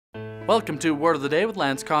Welcome to Word of the Day with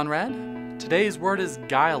Lance Conrad. Today's word is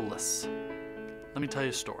guileless. Let me tell you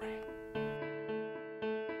a story.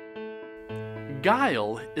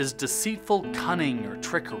 Guile is deceitful cunning or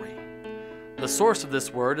trickery. The source of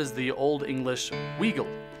this word is the Old English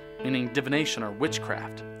weagle, meaning divination or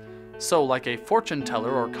witchcraft. So, like a fortune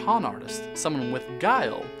teller or con artist, someone with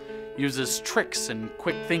guile uses tricks and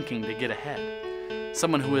quick thinking to get ahead.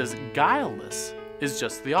 Someone who is guileless is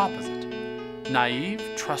just the opposite. Naive,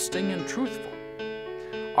 trusting, and truthful.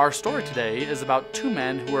 Our story today is about two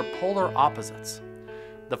men who are polar opposites.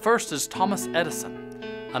 The first is Thomas Edison,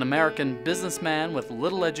 an American businessman with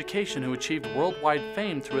little education who achieved worldwide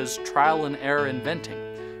fame through his trial and error inventing,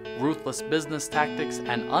 ruthless business tactics,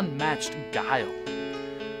 and unmatched guile.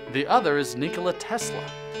 The other is Nikola Tesla,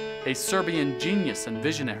 a Serbian genius and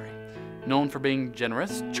visionary, known for being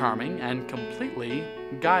generous, charming, and completely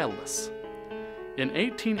guileless. In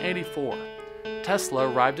 1884,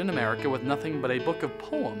 Tesla arrived in America with nothing but a book of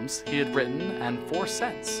poems he had written and 4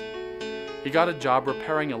 cents. He got a job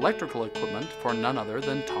repairing electrical equipment for none other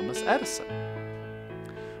than Thomas Edison.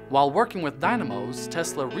 While working with dynamos,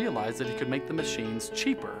 Tesla realized that he could make the machines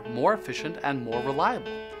cheaper, more efficient, and more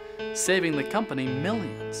reliable, saving the company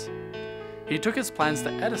millions. He took his plans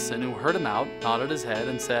to Edison, who heard him out, nodded his head,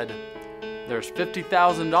 and said, "There's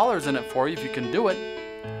 $50,000 in it for you if you can do it."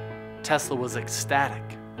 Tesla was ecstatic.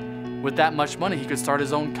 With that much money, he could start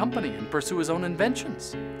his own company and pursue his own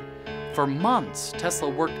inventions. For months, Tesla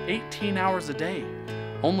worked 18 hours a day,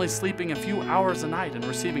 only sleeping a few hours a night and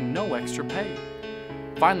receiving no extra pay.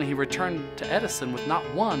 Finally, he returned to Edison with not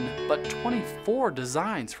one, but 24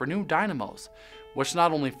 designs for new dynamos, which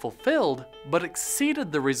not only fulfilled, but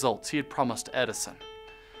exceeded the results he had promised Edison.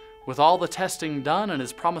 With all the testing done and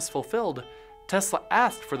his promise fulfilled, Tesla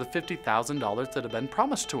asked for the $50,000 that had been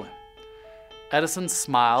promised to him. Edison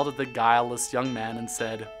smiled at the guileless young man and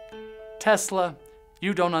said, "Tesla,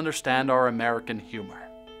 you don't understand our American humor."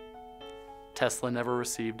 Tesla never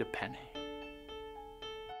received a penny.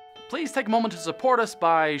 Please take a moment to support us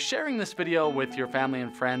by sharing this video with your family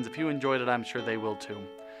and friends. If you enjoyed it, I'm sure they will too.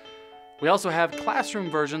 We also have classroom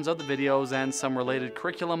versions of the videos and some related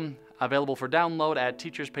curriculum available for download at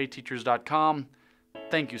teacherspayteachers.com.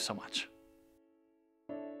 Thank you so much.